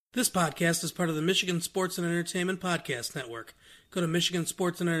This podcast is part of the Michigan Sports and Entertainment Podcast Network. Go to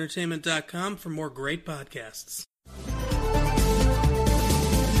michigansportsandentertainment.com for more great podcasts.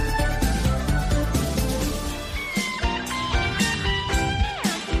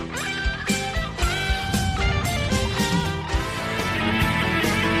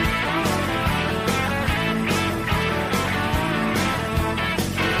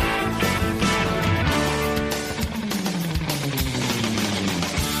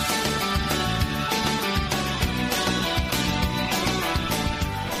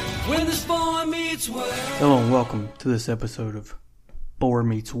 Hello and welcome to this episode of Boar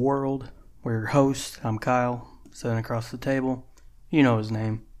Meets World. We're your host. I'm Kyle, sitting across the table. You know his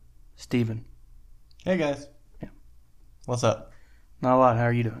name, Steven. Hey guys. Yeah. What's up? Not a lot. How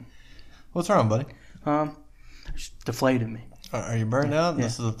are you doing? What's wrong, buddy? Just deflated me. Are you burned out? Yeah.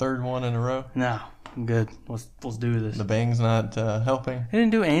 This is the third one in a row? No, I'm good. Let's do this. The bang's not helping? I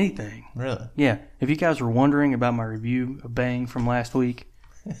didn't do anything. Really? Yeah. If you guys were wondering about my review of Bang from last week,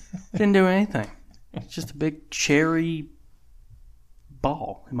 didn't do anything. It's just a big cherry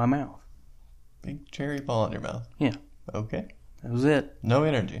ball in my mouth. Big cherry ball in your mouth? Yeah. Okay. That was it. No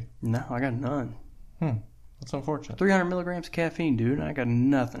energy? No, I got none. That's unfortunate. 300 milligrams of caffeine, dude, and I got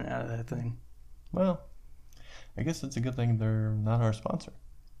nothing out of that thing. Well, I guess it's a good thing they're not our sponsor.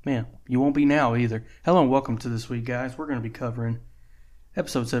 Yeah, you won't be now either. Hello and welcome to this week, guys. We're going to be covering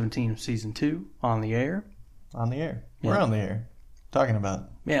episode 17 of season 2, On the Air. On the air. Yeah. We're on the air. Talking about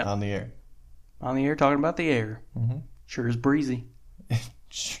on the air. On the air, talking about the air. Mm-hmm. Sure is breezy.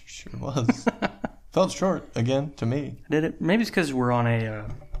 Sure was. Felt short, again, to me. Did it? Maybe it's because we're on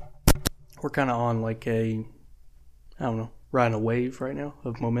we're kind of on like I don't know, riding a wave right now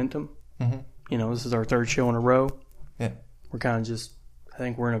of momentum. Mm-hmm. You know, this is our third show in a row. Yeah. We're kind of just, I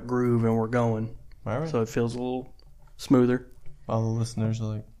think we're in a groove and we're going. All right. So it feels a little smoother. All the listeners are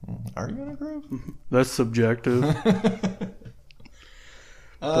like, are you in a groove? That's subjective.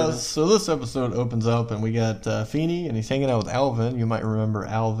 So this episode opens up and we got Feeney and he's hanging out with Alvin. You might remember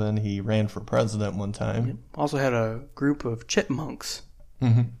Alvin. He ran for president one time. Also had a group of chipmunks.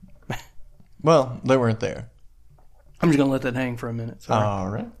 Mm-hmm. Well, they weren't there. I'm just going to let that hang for a minute. Sorry. All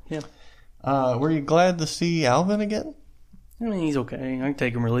right. Yeah. Were you glad to see Alvin again? I mean, he's okay. I can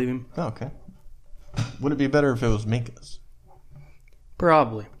take him or leave him. Oh, okay. Would it be better if it was Minkus?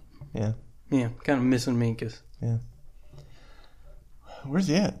 Probably. Yeah. Yeah, kind of missing Minkus. Yeah. Where's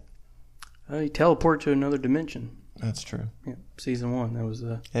he at? He teleported to another dimension. That's true. Yeah, season 1. That was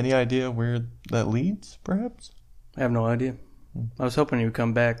Any idea where that leads, perhaps? I have no idea. I was hoping he would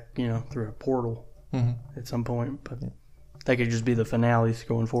come back, through a portal at some point, but that could just be the finales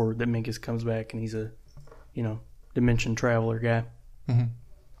going forward, that Minkus comes back and he's a, dimension traveler guy. Mm-hmm.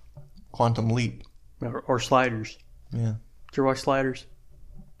 Quantum Leap. Or Sliders. Yeah. Did you watch Sliders?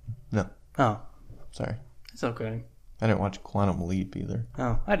 No. Oh. Sorry. It's okay. I didn't watch Quantum Leap either.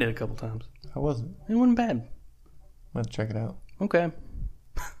 Oh, I did a couple times. How was it? It wasn't bad. I'm going to check it out. Okay.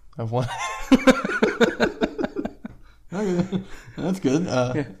 I've won. Okay. That's good.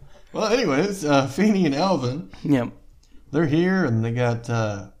 Yeah. Well, anyways, Feeney and Alvin. Yep. They're here and they got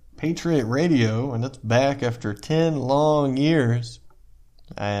Patriot Radio, and it's back after 10 long years.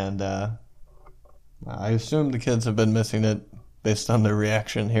 And I assume the kids have been missing it based on their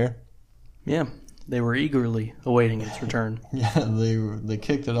reaction here. Yeah. They were eagerly awaiting its return. Yeah, they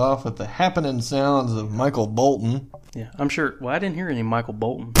kicked it off with the happening sounds of Michael Bolton. Yeah, I'm sure. Well, I didn't hear any Michael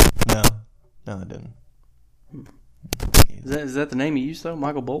Bolton. No, I didn't. Is that the name you used, though?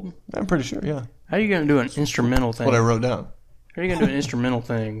 Michael Bolton? I'm pretty sure, yeah. How are you going to do an instrumental thing? What I wrote down. How are you going to do an instrumental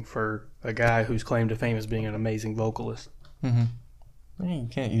thing for a guy whose claim to fame is being an amazing vocalist? Mm-hmm. I mean, you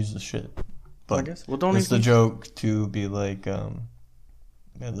can't use the shit. But I guess. Well, don't it's the joke to be like,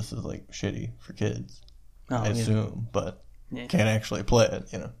 this is like shitty for kids. Oh, I assume, but can't actually play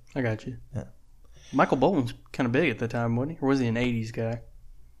it, I got you. Yeah. Michael Bolton's kind of big at the time, wasn't he? Or was he an 80s guy?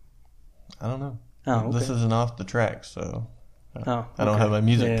 I don't know. Oh, okay. This isn't off the track, so I don't have my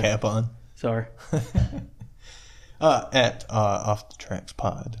music cap on. Sorry. At Off the Tracks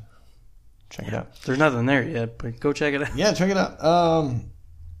Pod. Check it out. There's nothing there yet, but go check it out. Yeah, check it out.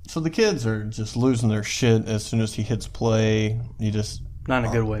 So the kids are just losing their shit as soon as he hits play. You just... Not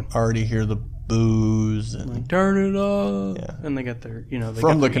in a good way. Already hear the boos. And, like, turn it up. Yeah. And they got their,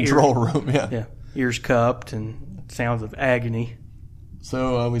 from the control room, yeah. Yeah. Ears cupped and sounds of agony.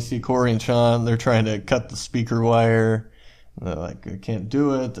 So we see Cory and Shawn. They're trying to cut the speaker wire. They're like, I can't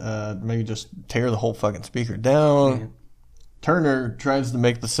do it. Maybe just tear the whole fucking speaker down. Yeah. Turner tries to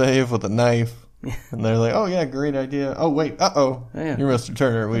make the save with a knife. And they're like, oh, yeah, great idea. Oh, wait, uh-oh. Yeah. You're Mr.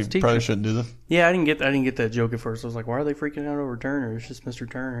 Turner. We probably shouldn't do this. Yeah, I didn't get that joke at first. I was like, why are they freaking out over Turner? It's just Mr.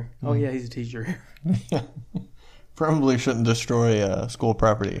 Turner. Oh, yeah, he's a teacher. Yeah. Probably shouldn't destroy school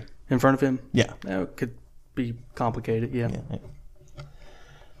property. In front of him? Yeah. That could be complicated, yeah.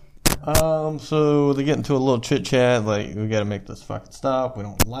 So they get into a little chit chat, like, we gotta make this fucking stop. We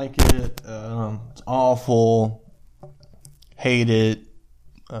don't like it. It's awful. Hate it.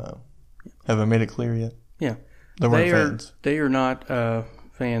 Have I made it clear yet? Yeah. They weren't fans. They are not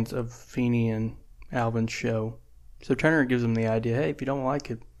fans of Feeney and Alvin's show. So Turner gives them the idea, hey, if you don't like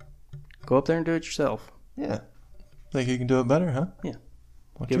it, go up there and do it yourself. Yeah. Think you can do it better, huh? Yeah.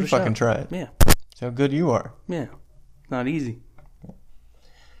 Why don't you fucking try it? Yeah. See how good you are. Yeah. Not easy.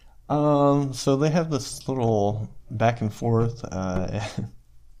 So they have this little back and forth. How'd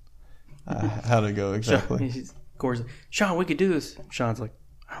it go exactly? Cory's like, Shawn, we could do this. Shawn's like,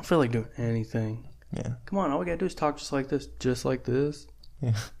 I don't feel like doing anything. Yeah. Come on, all we gotta do is talk just like this. Just like this?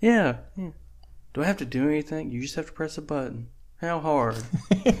 Yeah. Yeah. Do I have to do anything? You just have to press a button. How hard?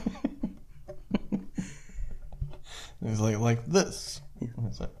 He's like this. Yeah.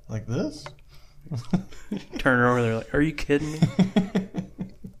 It's like this? Turn her over there like, are you kidding me?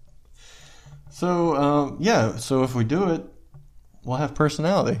 So, so if we do it, we'll have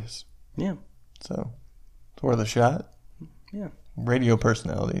personalities. Yeah. So, it's worth a shot. Yeah. Radio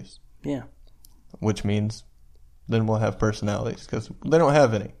personalities. Yeah. Which means then we'll have personalities because they don't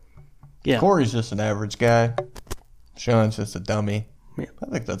have any. Yeah. Cory's just an average guy. Shawn's just a dummy. Yeah. I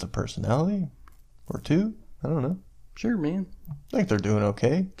think that's a personality. Or two. I don't know. Sure, man. I think they're doing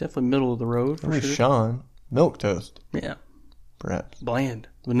okay. Definitely middle of the road for Maybe sure. Shawn. Milquetoast. Yeah. Perhaps. Bland.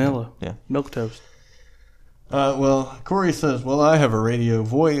 Vanilla. Yeah. Milquetoast. Well, Cory says, well, I have a radio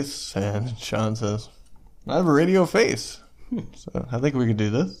voice. And Shawn says, I have a radio face. So I think we could do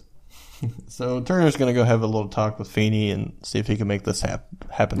this. So Turner's going to go have a little talk with Feeney and see if he can make this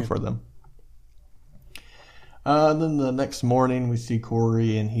happen for them. Then the next morning we see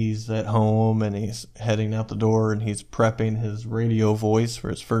Cory and he's at home and he's heading out the door and he's prepping his radio voice for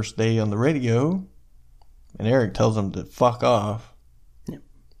his first day on the radio. And Eric tells him to fuck off. Yeah.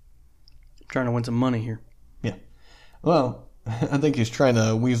 I'm trying to win some money here. Yeah. Well, I think he's trying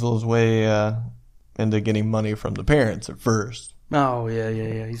to weasel his way into getting money from the parents at first. Oh,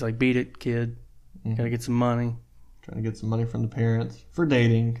 yeah. He's like, beat it, kid. Mm-hmm. Gotta get some money. Trying to get some money from the parents for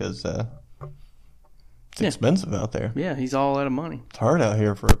dating because it's expensive out there. Yeah, he's all out of money. It's hard out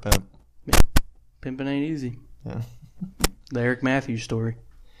here for a pimp. Yeah. Pimping ain't easy. Yeah. The Eric Matthews story.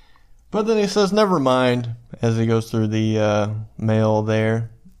 But then he says, never mind, as he goes through the mail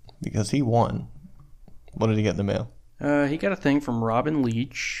there, because he won. What did he get in the mail? He got a thing from Robin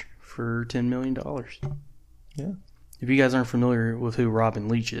Leach for $10 million. Yeah. If you guys aren't familiar with who Robin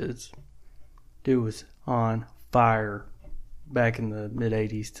Leach is, dude was on fire back in the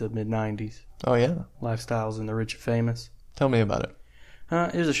mid-'80s to mid-'90s. Oh, yeah. Lifestyles in the Rich and Famous. Tell me about it.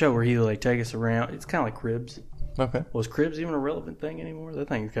 It was a show where he would take us around. It's kind of like Cribs. Okay. Was Cribs even a relevant thing anymore? That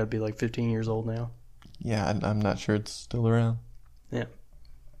thing's got to be like 15 years old now. Yeah, I'm not sure it's still around. Yeah.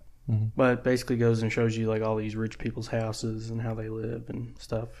 Mm-hmm. But it basically goes and shows you like all these rich people's houses and how they live and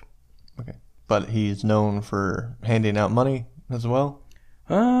stuff. Okay. But he's known for handing out money as well?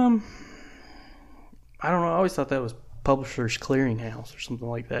 I don't know. I always thought that was Publishers Clearinghouse or something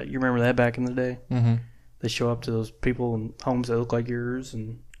like that. You remember that back in the day? Mm-hmm. They show up to those people in homes that look like yours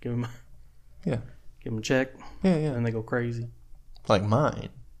and give them a check. Yeah. And they go crazy. Like mine.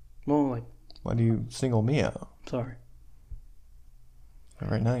 Well, like... Why do you single me out? Sorry.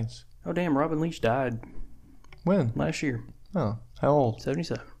 Very nice. Oh, damn. Robin Leach died. When? Last year. Oh, how old?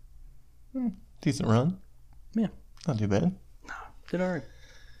 77. Decent run. Yeah. Not too bad. No, did all right.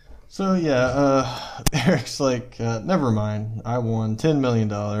 So, Eric's like, never mind. I won $10 million.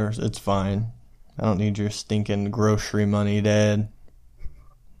 It's fine. I don't need your stinking grocery money, Dad.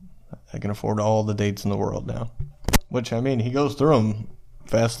 I can afford all the dates in the world now. Which, I mean, he goes through them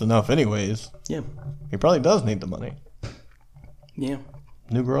fast enough anyways. Yeah. He probably does need the money. Yeah.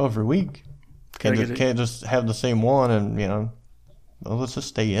 New girl every week. Can't just have the same one and, well, let's just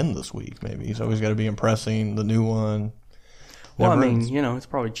stay in this week, maybe. He's always got to be impressing the new one. Well, I mean, it's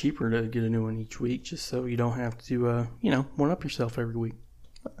probably cheaper to get a new one each week just so you don't have to, one-up yourself every week.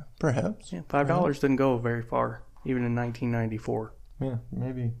 Perhaps. Yeah, $5 didn't go very far, even in 1994. Yeah,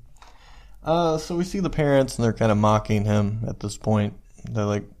 maybe. So we see the parents, and they're kind of mocking him at this point. They're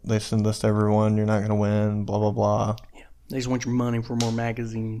like, they send this to everyone, you're not going to win, blah, blah, blah. Yeah, they just want your money for more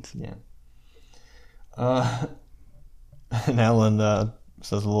magazines. Yeah. And Alan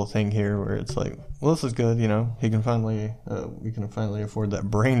says a little thing here where it's like, well, this is good, you know. We can finally afford that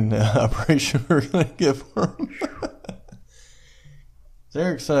brain operation we're going to give for him.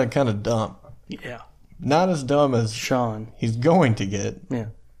 Eric's kind of dumb. Yeah. Not as dumb as Shawn. He's going to get. Yeah.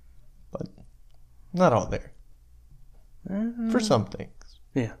 But not all there. For some things.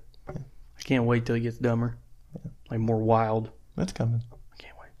 Yeah. I can't wait till he gets dumber. Yeah. Like more wild. It's coming. I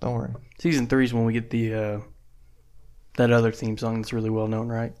can't wait. Don't worry. Season 3 is when we get the that other theme song that's really well known,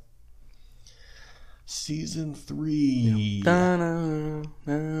 right? Season 3. Yeah.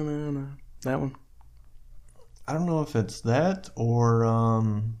 Da-na-na-na-na. That one. I don't know if it's that or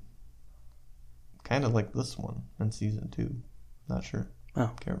kind of like this one in season 2. Not sure.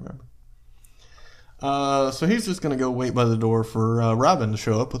 Oh. Can't remember. So he's just going to go wait by the door for Robin to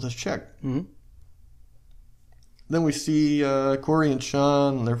show up with his check. Mm-hmm. Then we see Cory and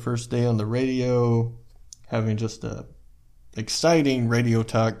Shawn, their first day on the radio, having just a exciting radio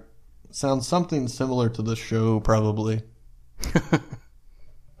talk. Sounds something similar to the show, probably.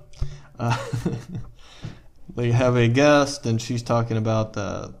 They have a guest, and she's talking about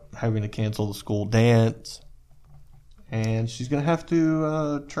having to cancel the school dance. And she's going to have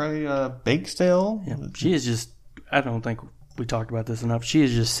to try bake sale. Yeah, she is just, I don't think we talked about this enough. She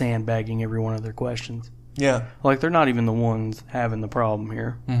is just sandbagging every one of their questions. Yeah. Like, they're not even the ones having the problem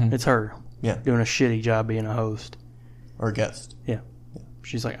here. Mm-hmm. It's her. Yeah. Doing a shitty job being a host. Or a guest. Yeah.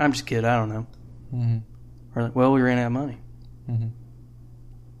 She's like, I'm just kidding, I don't know. Mm-hmm. Or like, well, we ran out of money. Mm-hmm.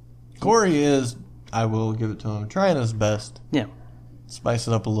 Cory is, I will give it to him, trying his best. Yeah. Spice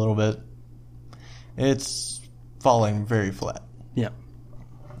it up a little bit. It's falling very flat. Yeah.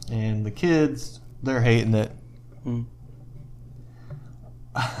 And the kids, they're hating it. Mm.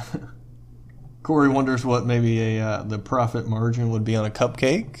 Cory wonders what maybe the profit margin would be on a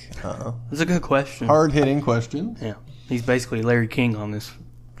cupcake. That's a good question. Hard-hitting question. Yeah. He's basically Larry King on this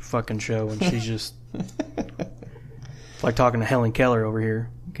fucking show, and she's just... It's like talking to Helen Keller over here.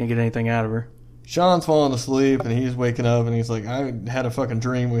 Can't get anything out of her. Shawn's falling asleep, and he's waking up, and he's like, I had a fucking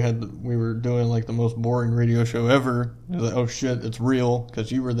dream. We were doing, like, the most boring radio show ever. He's like, oh, shit, it's real,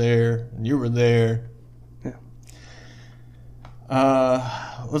 because you were there, and you were there. Yeah.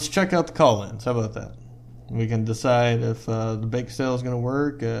 Let's check out the call-ins. How about that? We can decide if the bake sale is going to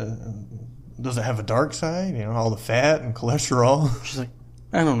work. Does it have a dark side? You know, all the fat and cholesterol. She's like,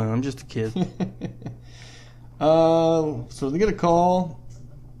 I don't know. I'm just a kid. So they get a call,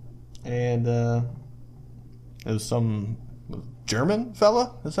 and it was some German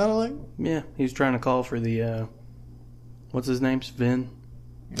fella, it sounded like. Yeah, he was trying to call for the, what's his name? Sven?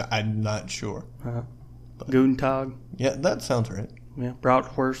 I'm not sure. Guten Tag. Yeah, that sounds right. Yeah,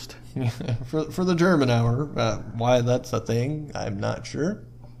 Bratwurst. for the German hour. Why that's a thing, I'm not sure.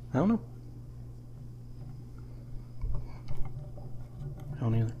 I don't know. I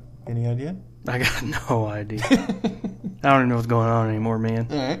don't either. Any idea? I got no idea. I don't even know what's going on anymore, man.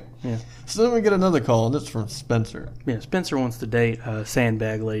 All right. Yeah. So then we get another call, and it's from Spencer. Yeah, Spencer wants to date a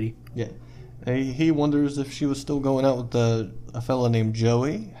sandbag lady. Yeah. He wonders if she was still going out with a fella named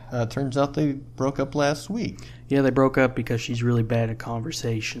Joey. Turns out they broke up last week. Yeah, they broke up because she's really bad at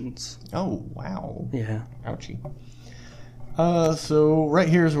conversations. Oh, wow. Yeah. Ouchie. So right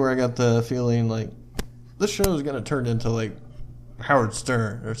here's where I got the feeling like this show is going to turn into like Howard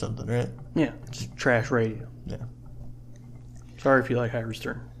Stern or something, right? Yeah, just trash radio. Yeah. Sorry if you like Howard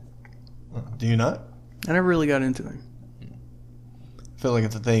Stern. Do you not? I never really got into him. I feel like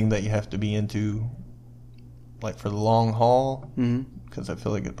it's a thing that you have to be into like for the long haul. Mm-hmm. Because I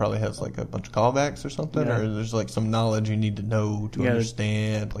feel like it probably has like a bunch of callbacks or something, Yeah. or there's like some knowledge you need to know to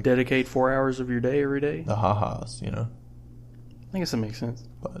understand. Like dedicate 4 hours of your day every day. the ha-has, you know. I guess that makes sense.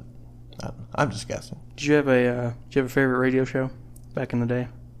 But I'm just guessing. Did you have a favorite radio show back in the day?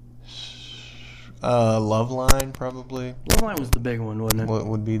 Loveline, probably. Loveline was the big one, wasn't it? What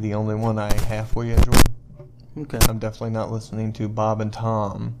would be the only one I halfway enjoyed. Okay. I'm definitely not listening to Bob and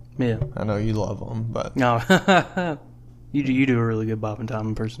Tom. Yeah. I know you love them, but No. You do a really good Bob and Tom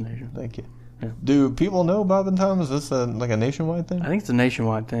impersonation. thank you. Yeah. Do people know Bob and Tom? Is this like a nationwide thing? I think it's a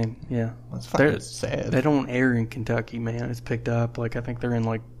nationwide thing. Yeah. That's fucking sad. They don't air in Kentucky, man. It's picked up. Like I think they're in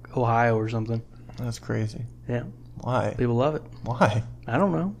like Ohio or something. That's crazy. Yeah. Why? People love it. Why? I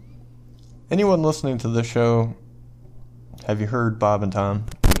don't know. Anyone listening to this show, have you heard Bob and Tom?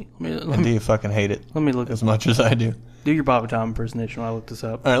 And do you fucking hate it Let me look as much as I do? Do your Bob and Tom impersonation while I look this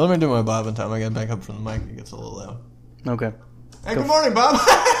up. All right, let me do my Bob and Tom. I got back up from the mic. It gets a little loud. Okay. Hey, good morning, Bob.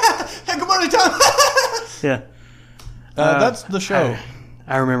 Hey, good morning, Tom. Yeah. That's the show.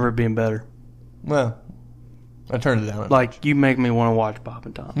 I remember it being better. Well, I turned it down. Like, you make me want to watch Bob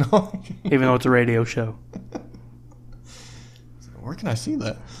and Tom. Even though it's a radio show. where can I see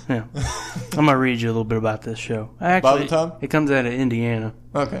that? Yeah. I'm going to read you a little bit about this show. Bob and Tom? It comes out of Indiana.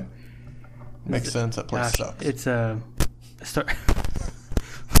 Okay. Makes sense. That place sucks. It's, what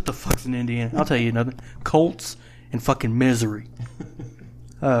the fuck's in Indiana? I'll tell you nothing. Colts and fucking misery.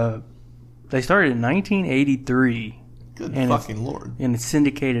 They started in 1983. Good fucking Lord. And it's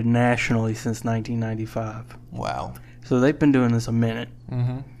syndicated nationally since 1995. Wow. So they've been doing this a minute.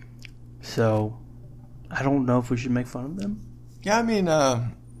 Mm-hmm. So I don't know if we should make fun of them. Yeah, I mean,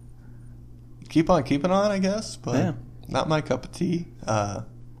 keep on keeping on, I guess. But not my cup of tea. I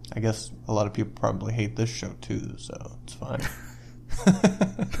guess a lot of people probably hate this show too, so it's fine.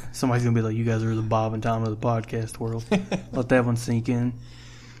 Somebody's going to be like, you guys are the Bob and Tom of the podcast world. Let that one sink in.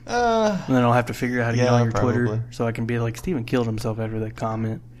 And then I'll have to figure out how to get on your Twitter so I can be like, Steven killed himself after that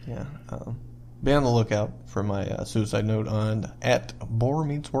comment. Yeah. Be on the lookout for my suicide note on at Boar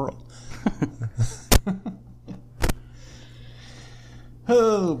Meets World.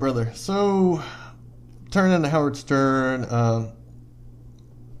 Oh, brother. So, turning to Howard Stern,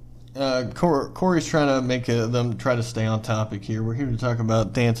 Cory's trying to make them try to stay on topic here. We're here to talk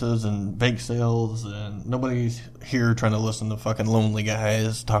about dances and bake sales, and nobody's here trying to listen to fucking lonely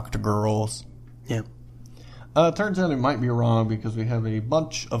guys talk to girls. Yeah. Turns out it might be wrong because we have a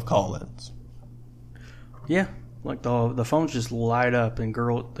bunch of call-ins. Yeah. Like the phones just light up, and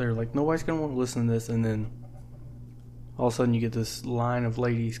they're like, nobody's going to want to listen to this, and then all of a sudden you get this line of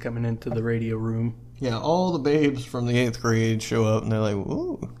ladies coming into the radio room. Yeah, all the babes from the 8th grade show up, and they're like,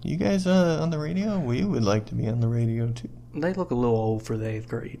 "Ooh, you guys on the radio? We would like to be on the radio, too." They look a little old for the 8th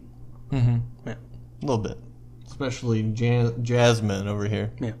grade. Mm-hmm. Yeah. A little bit. Especially Jasmine over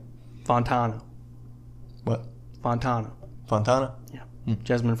here. Yeah. Fontana. What? Fontana. Fontana? Yeah.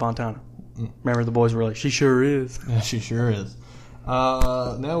 Jasmine Fontana. Remember the boys were like, she sure is. Yeah, she sure is.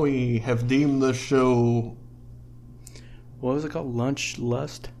 Now we have deemed the show... What was it called? Lunch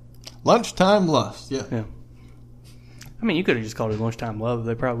Lust? Lunchtime Lust, yeah. Yeah. I mean, you could have just called it Lunchtime Love.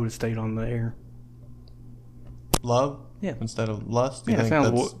 They probably would have stayed on the air. Love? Yeah. Instead of lust? You yeah,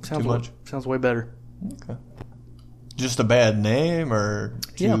 think that's too much? Sounds way better. Okay. Just a bad name or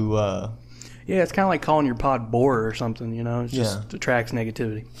too... Yeah, it's kind of like calling your pod Boar or something, you know? It just attracts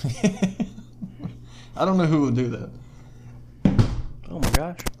negativity. I don't know who would do that. Oh my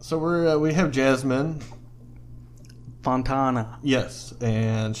gosh. So we have Jasmine Fontana. Yes,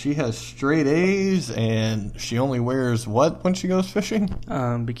 and she has straight A's, and she only wears what when she goes fishing?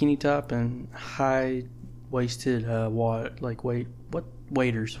 Bikini top and high-waisted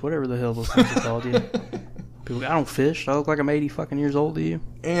waders, whatever the hell those things are called. Yeah. People, I don't fish. I look like I'm 80 fucking years old to you.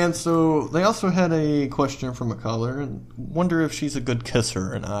 And so they also had a question from a caller, and wonder if she's a good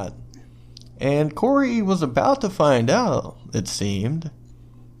kisser or not. And Cory was about to find out, it seemed,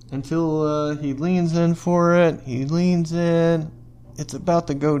 until he leans in for it. He leans in. It's about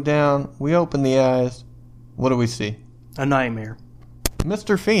to go down. We open the eyes. What do we see? A nightmare.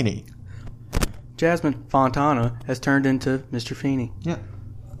 Mr. Feeney. Jasmine Fontana has turned into Mr. Feeney. Yeah.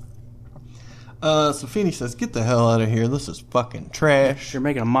 So Feeney says, "Get the hell out of here. This is fucking trash." You're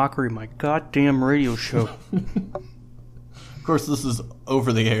making a mockery of my goddamn radio show. Of course, this is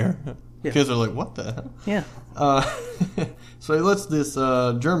over the air. Yeah. Kids are like, what the hell? Yeah. So he lets this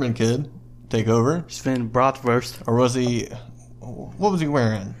German kid take over. Sven Bratwurst. Or was he... What was he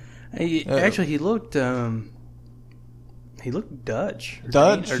wearing? Actually, he looked Dutch.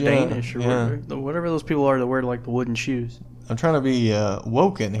 Dutch? Or Danish. Or whatever those people are that wear like the wooden shoes. I'm trying to be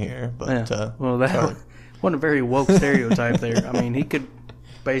woke in here, but... Yeah. Well, that wasn't a very woke stereotype there. I mean, he could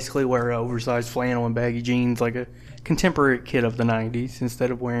basically wear oversized flannel and baggy jeans like a contemporary kid of the 90s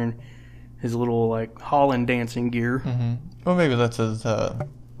instead of wearing his little, like, Holland dancing gear. Mm-hmm. Well, maybe that's his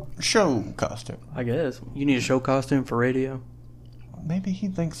show costume. I guess. You need a show costume for radio? Maybe he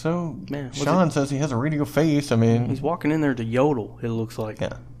thinks so. Man, Shawn says he has a radio face. I mean... He's walking in there to yodel, it looks like.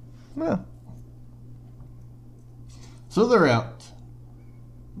 Yeah. Well. So they're out.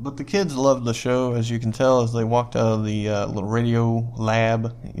 But the kids loved the show, as you can tell, as they walked out of the little radio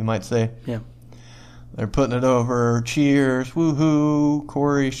lab, you might say. Yeah. They're putting it over. Cheers. Woohoo.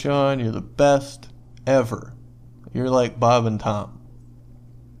 Cory, Shawn, you're the best ever. You're like Bob and Tom.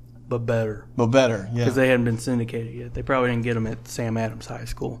 But better. But better, yeah. Because they hadn't been syndicated yet. They probably didn't get them at Sam Adams High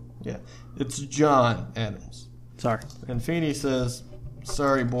School. Yeah. It's John Adams. Sorry. And Feeney says,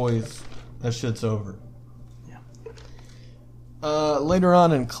 "Sorry, boys. That shit's over." Later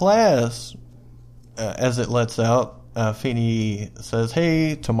on in class, as it lets out, Feeney says,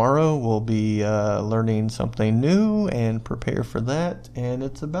 "Hey, tomorrow we'll be learning something new and prepare for that." And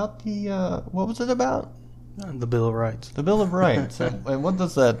it's about the, what was it about? The Bill of Rights. The Bill of Rights. And what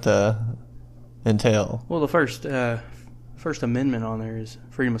does that entail? Well, the first First Amendment on there is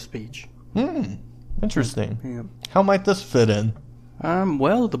freedom of speech. Interesting. Yeah. How might this fit in?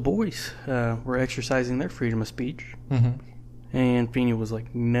 Well, the boys were exercising their freedom of speech. And Feeney was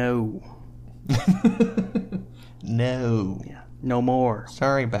like, no. No. Yeah. No more.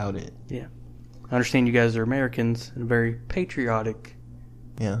 Sorry about it. Yeah. I understand you guys are Americans and very patriotic.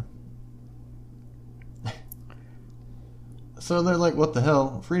 Yeah. So they're like, what the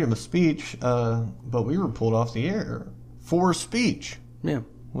hell? Freedom of speech, but we were pulled off the air for speech. Yeah.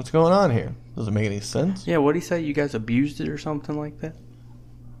 What's going on here? Does it make any sense? Yeah, what did he say? You guys abused it or something like that?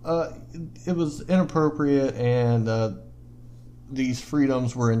 It was inappropriate, and these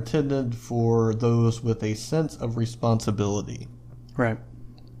freedoms were intended for those with a sense of responsibility. Right.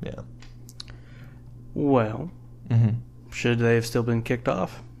 Yeah. Well, should they have still been kicked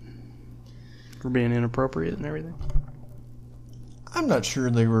off for being inappropriate and everything? I'm not sure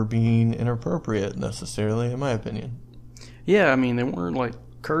they were being inappropriate necessarily, in my opinion. Yeah, I mean, they weren't like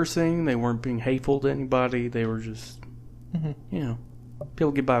cursing, they weren't being hateful to anybody, they were just, you know,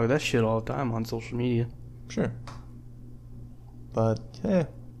 people get by with that shit all the time on social media. Sure. But,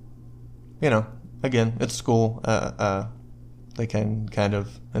 you know, again, it's school. They can kind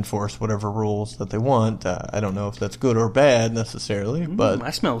of enforce whatever rules that they want. I don't know if that's good or bad necessarily, but... I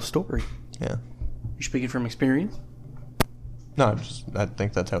smell a story. Yeah. You speaking from experience? No, I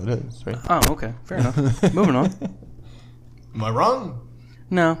think that's how it is, right? Oh, okay. Fair enough. Moving on. Am I wrong?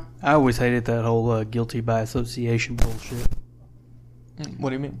 No, I always hated that whole guilty by association bullshit.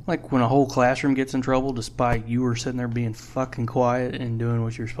 What do you mean? Like when a whole classroom gets in trouble despite you were sitting there being fucking quiet and doing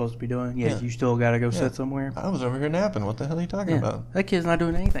what you're supposed to be doing. Yeah. You still got to go sit somewhere. I was over here napping. What the hell are you talking about? That kid's not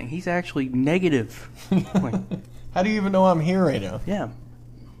doing anything. He's actually negative. Like, how do you even know I'm here right now? Yeah.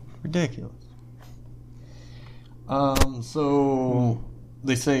 Ridiculous. So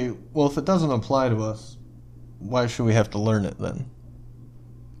they say, well, if it doesn't apply to us, why should we have to learn it then?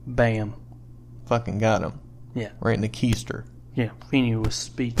 Bam. Fucking got him. Yeah. Right in the keister. Yeah. Feeney was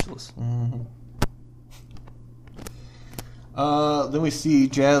speechless. Then we see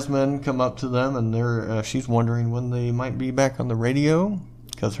Jasmine come up to them, and she's wondering when they might be back on the radio,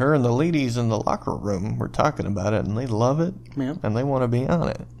 because her and the ladies in the locker room were talking about it, and they love it, and they want to be on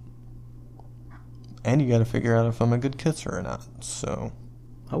it. And you got to figure out if I'm a good kisser or not. So.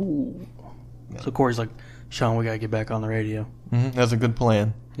 Oh. Yeah. So Cory's like, Shawn, we got to get back on the radio. That's a good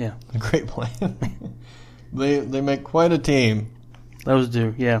plan. Yeah. A great plan. They make quite a team. Those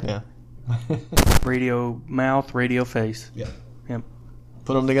do, yeah. Yeah. Radio mouth, radio face. Yeah. Yep.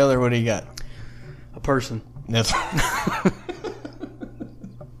 Put them together, what do you got? A person. That's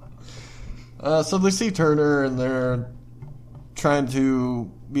so they see Turner, and they're trying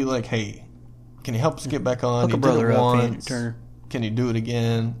to be like, hey, can you help us get back on? Hook a brother up, Turner. Can you do it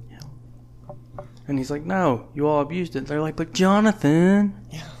again? Yeah. And he's like, no, you all abused it. They're like, but Jonathan.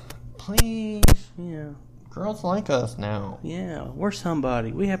 Yeah. Please. Yeah. Girls like us now. Yeah. We're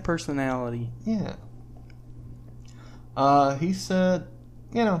somebody. We have personality. Yeah. He said,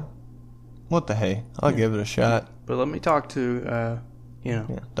 you know, what the hey? I'll give it a shot. But let me talk to, you know.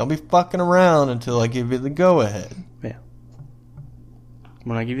 Yeah. Don't be fucking around until I give you the go-ahead. Yeah.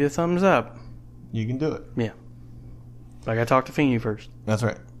 When I give you the thumbs up. You can do it. Yeah. But I gotta talk to Feeney first. That's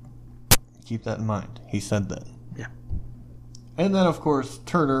right. Keep that in mind. He said that. Yeah. And then, of course,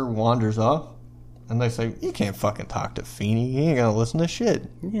 Turner wanders off. And they say, you can't fucking talk to Feeney. He ain't gonna listen to shit.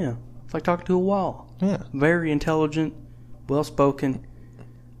 Yeah. It's like talking to a wall. Yeah. Very intelligent, well-spoken,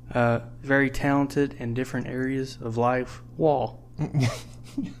 very talented in different areas of life. Wall.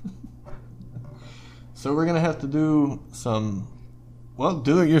 So we're gonna have to do some... well,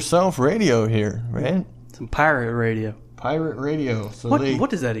 do-it-yourself radio here, right? Some pirate radio. Pirate radio. So what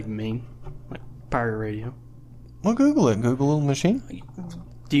does that even mean? Like, pirate radio? Well, Google it. Google machine.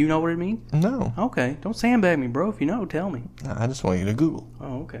 Do you know what it means? No. Okay. Don't sandbag me, bro. If you know, tell me. No, I just want you to Google.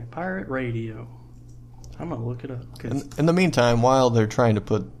 Oh, okay. Pirate radio. I'm going to look it up. In the meantime, while they're trying to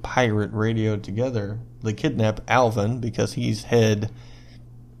put pirate radio together, they kidnap Alvin because he's head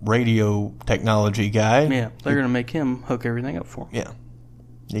radio technology guy. Yeah. They're going to make him hook everything up for him. Yeah.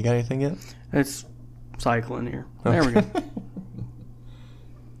 You got anything yet? It's cycling here. There we go.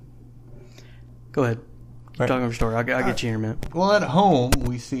 Go ahead. Keep talking over your story. I'll get you in a minute. Well, at home,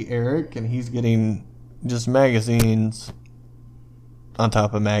 we see Eric, and he's getting just magazines on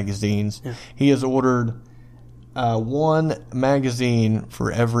top of magazines. Yeah. He has ordered one magazine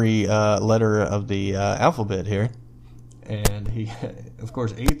for every letter of the alphabet here. And he, of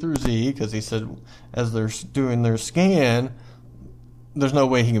course, A through Z, because he said as they're doing their scan, there's no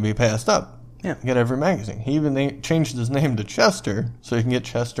way he can be passed up. Yeah. Get every magazine. He even changed his name to Chester, so he can get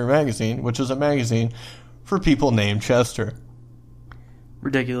Chester Magazine, which is a magazine for people named Chester.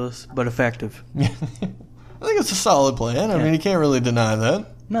 Ridiculous, but effective. I think it's a solid plan. I mean, you can't really deny that.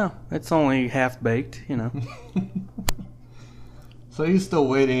 No, it's only half-baked, you know. So he's still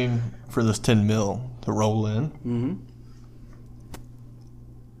waiting for this 10 mil to roll in. Mm-hmm.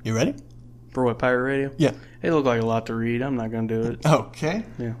 You ready? For what, pirate radio? Yeah. It looked like a lot to read. I'm not going to do it. Okay.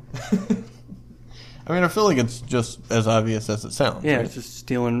 Yeah. I mean, I feel like it's just as obvious as it sounds. Yeah, right? it's just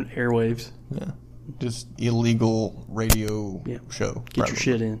stealing airwaves. Yeah. Just illegal radio show. Get your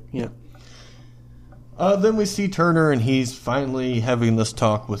shit in. Yeah. Then we see Turner, and he's finally having this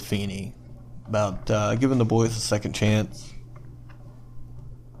talk with Feeney about giving the boys a second chance.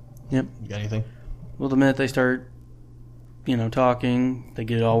 Yep. You got anything? Well, the minute they start, talking, they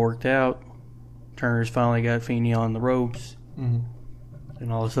get it all worked out. Turner's finally got Feeney on the ropes. Mm-hmm.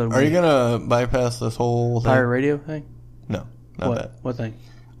 And all of a sudden... Are you going to bypass this whole thing? Pirate radio thing? No, not that. What thing?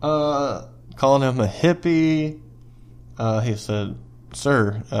 Calling him a hippie. He said,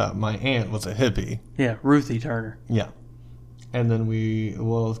 "Sir, my aunt was a hippie." Yeah, Ruthie Turner. Yeah. And then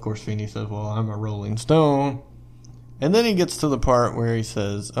of course, Feeney says, "Well, I'm a Rolling Stone." And then he gets to the part where he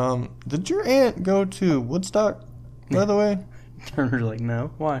says, "Did your aunt go to Woodstock, by the way?" Turner's like,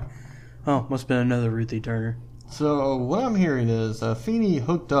 "No. Why?" "Oh, must have been another Ruthie Turner." So what I'm hearing is Feeney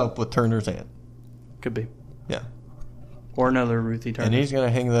hooked up with Turner's aunt. Could be. Yeah. Or another Ruthie Turner. And he's going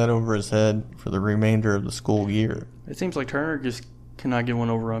to hang that over his head for the remainder of the school year. It seems like Turner just cannot get one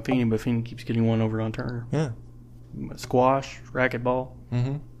over on Feeney, but Feeney keeps getting one over on Turner. Yeah. Squash, racquetball.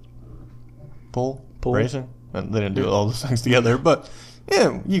 Mm-hmm. Pull. Racing. And they didn't do all those things together, but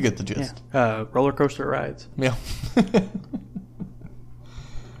yeah, you get the gist. Yeah. Roller coaster rides. Yeah.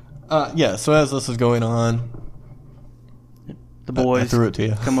 So as this is going on, the boys I threw it to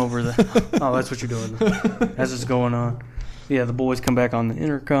you. come over the... Oh, that's what you're doing. As it's going on. Yeah, the boys come back on the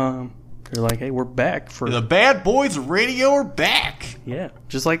intercom. They're like, "Hey, we're back for..." The bad boys of radio are back! Yeah,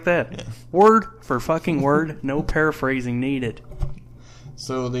 just like that. Yeah. Word for fucking word. No paraphrasing needed.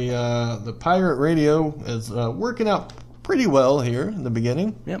 So the pirate radio is working out pretty well here in the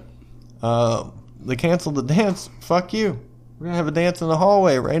beginning. Yep. They canceled the dance. Fuck you. We're going to have a dance in the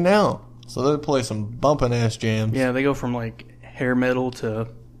hallway right now. So they play some bumping ass jams. Yeah, they go from like hair metal to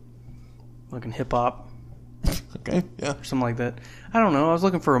fucking hip hop. Okay, yeah. Or something like that. I don't know. I was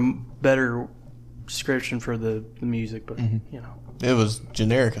looking for a better description for the music, but, It was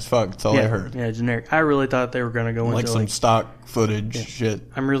generic as fuck. That's all I heard. Yeah, generic. I really thought they were going to go Like into some stock footage shit.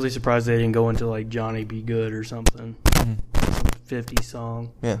 I'm really surprised they didn't go into like Johnny Be Good or something. Some 50s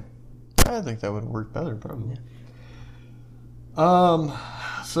song. Yeah. I think that would work better, probably.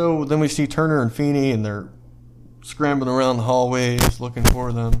 So then we see Turner and Feeney, and they're scrambling around the hallways looking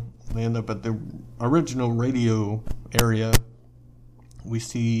for them. They end up at the original radio area. We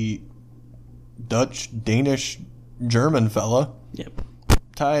see Dutch, Danish, German fella. Yep.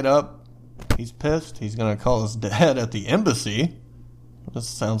 Tied up. He's pissed. He's going to call his dad at the embassy. This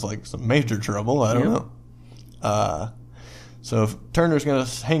sounds like some major trouble. I don't know. So if Turner's going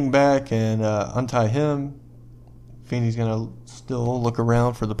to hang back and untie him, Feeney's going to still look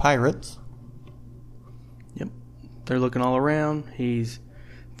around for the pirates. Yep. They're looking all around.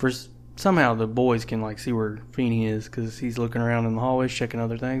 Somehow the boys can like see where Feeney is because he's looking around in the hallways checking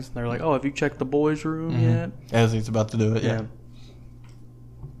other things. They're like, "Oh, have you checked the boys' room yet?" As he's about to do it, yeah.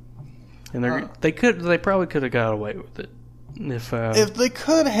 And they probably could have got away with it if they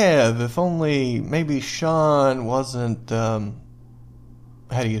could have, if only maybe Shawn wasn't. How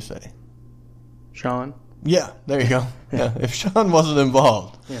do you say? Shawn. Yeah, there you go. Yeah, if Shawn wasn't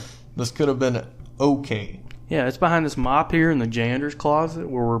involved, yeah, this could have been okay. Yeah, it's behind this mop here in the janitor's closet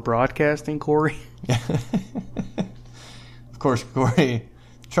where we're broadcasting, Cory. Of course, Cory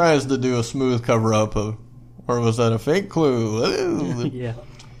tries to do a smooth cover-up of, or was that a fake clue? Yeah.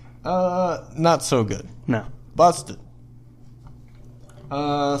 Not so good. No. Busted.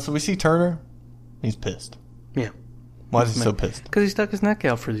 So we see Turner. He's pissed. Yeah. Why is he so pissed? Because he stuck his neck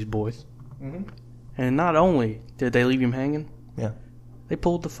out for these boys. Mm-hmm. And not only did they leave him hanging, they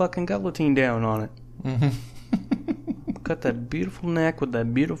pulled the fucking guillotine down on it. Mm-hmm. Cut that beautiful neck with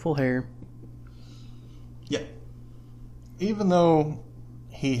that beautiful hair. Yeah. Even though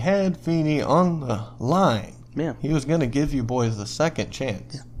he had Feeney on the line, he was going to give you boys a second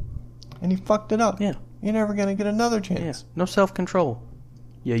chance. Yeah. And he fucked it up. Yeah. You're never going to get another chance. Yeah. No self-control.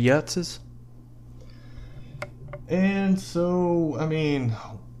 You yutzes. And so, I mean,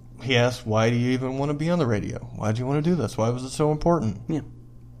 he asked, why do you even want to be on the radio? Why do you want to do this? Why was it so important? Yeah.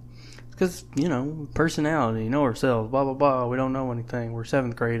 Because, personality, know ourselves, blah, blah, blah. We don't know anything. We're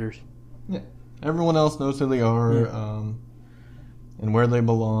 7th graders. Yeah. Everyone else knows who they are and where they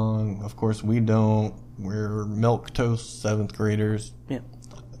belong. Of course, we don't. we're milquetoast 7th graders. Yeah.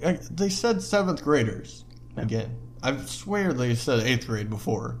 They said 7th graders Yeah. again. I swear they said 8th grade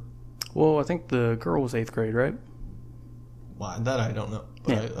before. Well, I think the girl was 8th grade, right? Why? That I don't know.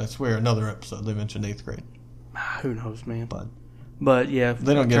 But I swear another episode they mentioned 8th grade. Who knows, man. But yeah.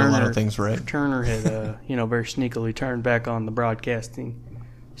 They don't get a lot of things right. Turner had, very sneakily turned back on the broadcasting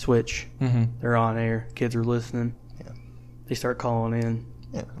switch. Mm-hmm. They're on air. Kids are listening. Yeah. They start calling in.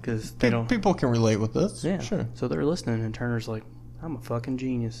 Yeah. Because they don't. People can relate with this. Yeah. Sure. So they're listening, and Turner's like, I'm a fucking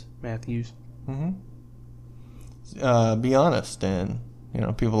genius, Matthews. Mm-hmm. Be honest, and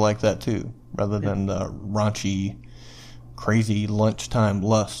people like that too, rather than the raunchy, crazy lunchtime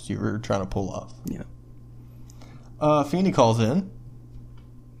lust you were trying to pull off. Yeah. Feeney calls in.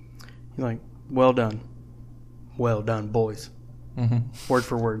 He's like, well done, boys. Mm-hmm. Word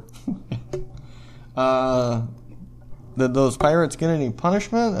for word. Did those pirates get any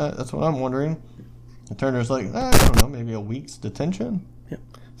punishment? That's what I'm wondering. And Turner's like, I don't know, maybe a week's detention. Yep.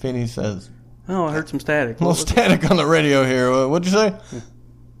 Feeney says, Oh, I heard some static. a little static on the radio here. What'd you say?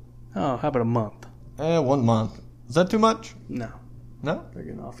 Oh, how about a month? 1 month. Is that too much? No. No? They're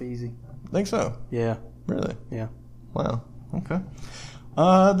getting off easy. Think so? Yeah. Really? Yeah. Wow. Okay.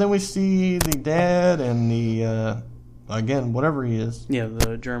 Then we see the dad and the, again, whatever he is. Yeah,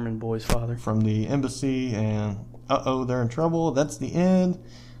 the German boy's father. From the embassy, and they're in trouble. That's the end.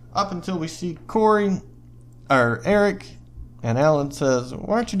 Up until we see Eric, and Alan says,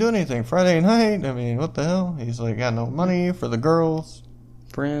 why aren't you doing anything Friday night? I mean, what the hell? He's like, got no money for the girls.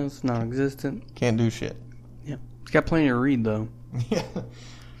 Friends, non-existent. Can't do shit. Yeah. He's got plenty to read, though. Yeah.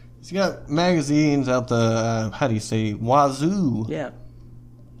 He's got magazines out the, how do you say, wazoo. Yeah.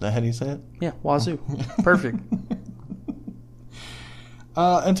 Is that how do you say it? Yeah, wazoo. Perfect.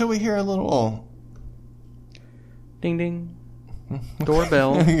 Until we hear a little... Ding, ding.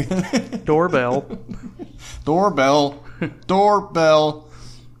 Doorbell. Doorbell. Doorbell. Doorbell.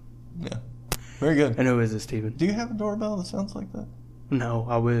 Yeah. Very good. And who is this, Steven? Do you have a doorbell that sounds like that? No,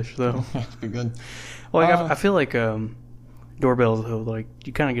 I wish, though. That'd be good. Well, I feel like doorbells, though, like,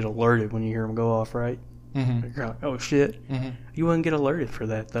 you kind of get alerted when you hear them go off, right? Mm-hmm. You're like, oh, shit. Mm-hmm. You wouldn't get alerted for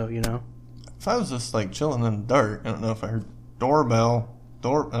that, though, If I was just, like, chilling in the dark, I don't know if I heard doorbell,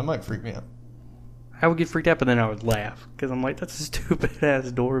 that might freak me out. I would get freaked out, but then I would laugh. Because I'm like, that's a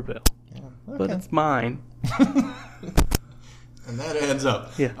stupid-ass doorbell. Yeah. Okay. But it's mine. And that adds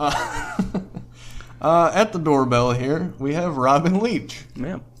up. Yeah. At the doorbell here, we have Robin Leach.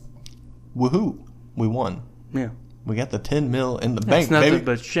 Yeah. Woohoo. We won. Yeah. We got the 10 mil in the That's bank, nothing baby.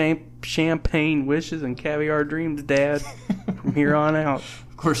 but champagne wishes and caviar dreams, Dad, from here on out.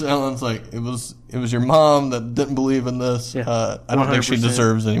 Of course, Alan's like, it was your mom that didn't believe in this. Yeah. I don't think she 100%.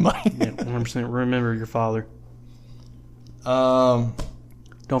 deserves any money. Yeah, 100% remember your father. Um,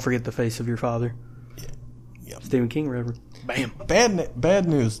 Don't forget the face of your father. yeah. Stephen King, Reverend. Bam. Bad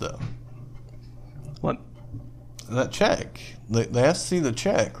news, though. What? That check. They asked to see the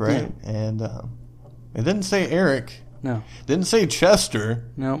check, right? Yeah. And it didn't say Eric. No. Didn't say Chester.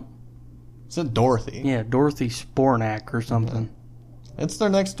 No. It said Dorothy. Yeah, Dorothy Spornak or something. Yeah. It's their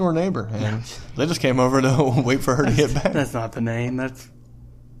next door neighbor, and they just came over to wait for her to get back. That's not the name. That's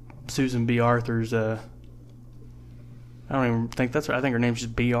Susan B. Arthur's. I don't even think that's right. I think her name's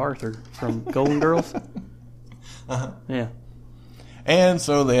just B. Arthur from Golden Girls. Uh-huh. Yeah. And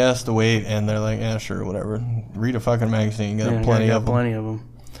so they asked to wait, and they're like, yeah, sure, whatever. Read a fucking magazine. Got plenty of them. Plenty of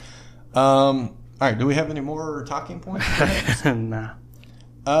them. All right, do we have any more talking points? Nah.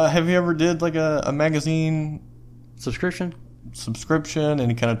 Have you ever did like a magazine Subscription?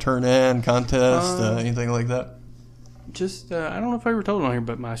 Any kind of turn-in contest, anything like that? Just, I don't know if I ever told it on here,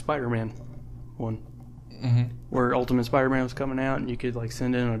 but my Spider-Man one. Mm-hmm. Where Ultimate Spider-Man was coming out, and you could like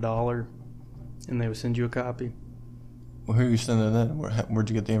send in $1, and they would send you a copy. Well, who are you sending that? Where'd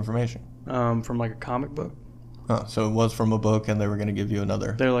you get the information? From like a comic book. Oh, so it was from a book, and they were going to give you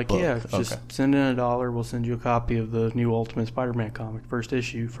another. They're like, book. yeah, just send in $1. We'll send you a copy of the new Ultimate Spider-Man comic, first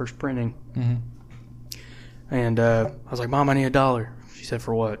issue, first printing. Mm-hmm. And I was like, Mom, I need $1. She said,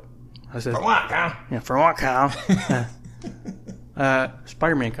 for what? I said, For what, Kyle? Yeah, for what, Kyle?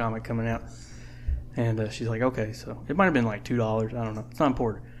 Spider-Man comic coming out. And she's like, okay, so it might have been like $2. I don't know. It's not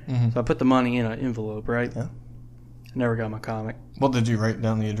important. Mm-hmm. So I put the money in an envelope, right? Yeah. I never got my comic. Well, did you write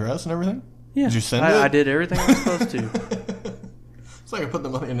down the address and everything? Yeah. Did you send it? I did everything I was supposed to. It's like I put the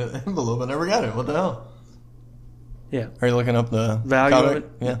money in an envelope. I never got it. What the hell? Yeah. Are you looking up the value comic?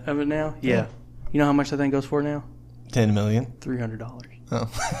 of it now? Yeah. You know how much that thing goes for now? $10 million. $300. Oh.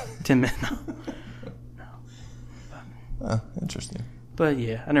 10 minutes. No. Oh, interesting. But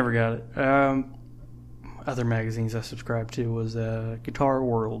yeah, I never got it. Other magazines I subscribed to was Guitar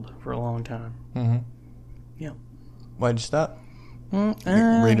World for a long time. Mm-hmm. Yeah. Why'd you stop?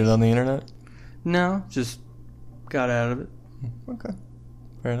 Read it on the internet? No, just got out of it. Okay.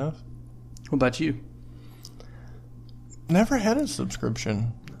 Fair enough. What about you? Never had a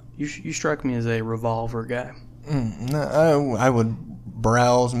subscription. You strike me as a Revolver guy. No, I would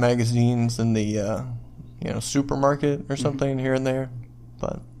browse magazines in the supermarket or something here and there,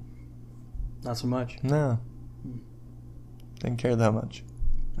 but not so much. No, didn't care that much.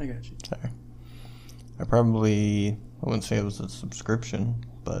 I got you. Sorry. I wouldn't say it was a subscription,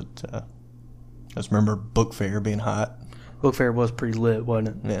 but I just remember Book Fair being hot. Book Fair was pretty lit, wasn't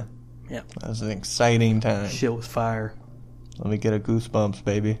it? Yeah. Yeah. That was an exciting time. Shit was fire. Let me get a goosebumps,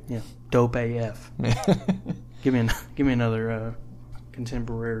 baby. Yeah. Dope AF. Give me another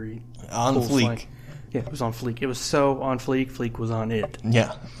contemporary. On cool fleek. Slang. Yeah, it was on fleek. It was so on fleek. Fleek was on it.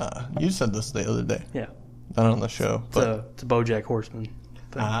 Yeah. You said this the other day. Yeah. Not on the show, but it's a BoJack Horseman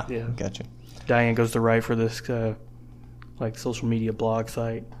thing. Yeah. Gotcha. Diane goes to write for this social media blog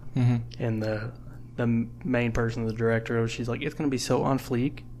site, and the main person, the director, she's like, it's going to be so on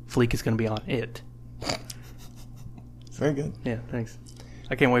fleek. Fleek is going to be on it. Very good. Yeah, thanks.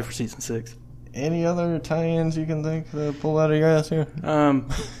 I can't wait for season 6. Any other tie-ins you can think to pull out of your ass here? A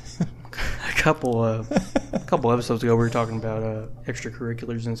couple episodes ago, we were talking about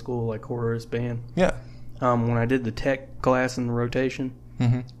extracurriculars in school, like chorus, band. Yeah. When I did the tech class in the rotation,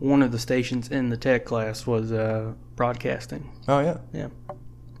 one of the stations in the tech class was broadcasting. Oh, yeah? Yeah.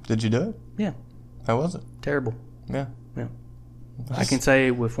 Did you do it? Yeah. How was it? Terrible. Yeah. Yeah. I can say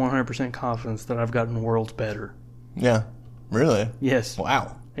with 100% confidence that I've gotten worlds better. Yeah. Really? Yes.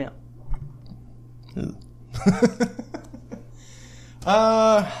 Wow. Yeah.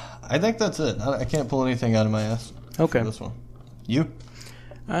 I think that's it. I can't pull anything out of my ass. Okay. For this one. You?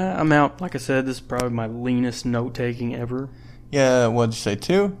 I'm out. Like I said, this is probably my leanest note-taking ever. Yeah, what'd you say,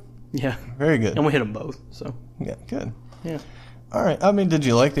 2? Yeah. Very good. And we hit them both, so. Yeah, good. Yeah. All right. I mean, did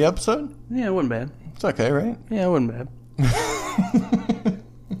you like the episode? Yeah, it wasn't bad. It's okay, right? Yeah, it wasn't bad.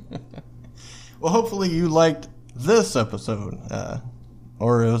 Well, hopefully you liked this episode.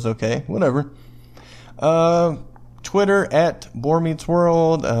 Or it was okay. Whatever. Twitter at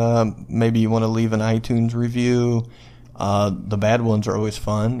BoreMeetsWorld. Maybe you want to leave an iTunes review. The bad ones are always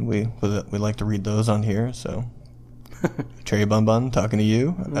fun. We like to read those on here, so... Cherry Bun Bun, talking to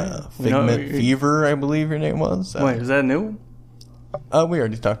you. Figment Fever, I believe your name was. Wait, is that a new one? We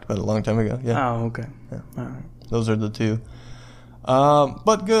already talked about it a long time ago. Yeah. Oh, okay. Yeah. All right. Those are the 2.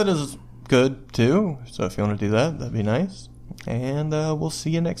 But good is good, too. So if you want to do that, that'd be nice. And we'll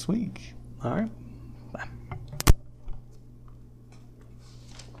see you next week. All right.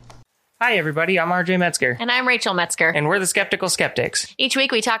 Hi, everybody. I'm RJ Metzger. And I'm Rachel Metzger. And we're the Skeptical Skeptics. Each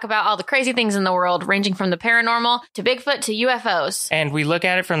week we talk about all the crazy things in the world, ranging from the paranormal to Bigfoot to UFOs. And we look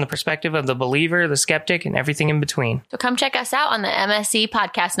at it from the perspective of the believer, the skeptic, and everything in between. So come check us out on the MSC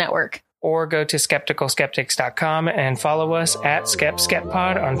Podcast Network. Or go to skepticalskeptics.com and follow us at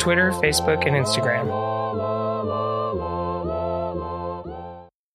SkepSkepPod on Twitter, Facebook, and Instagram.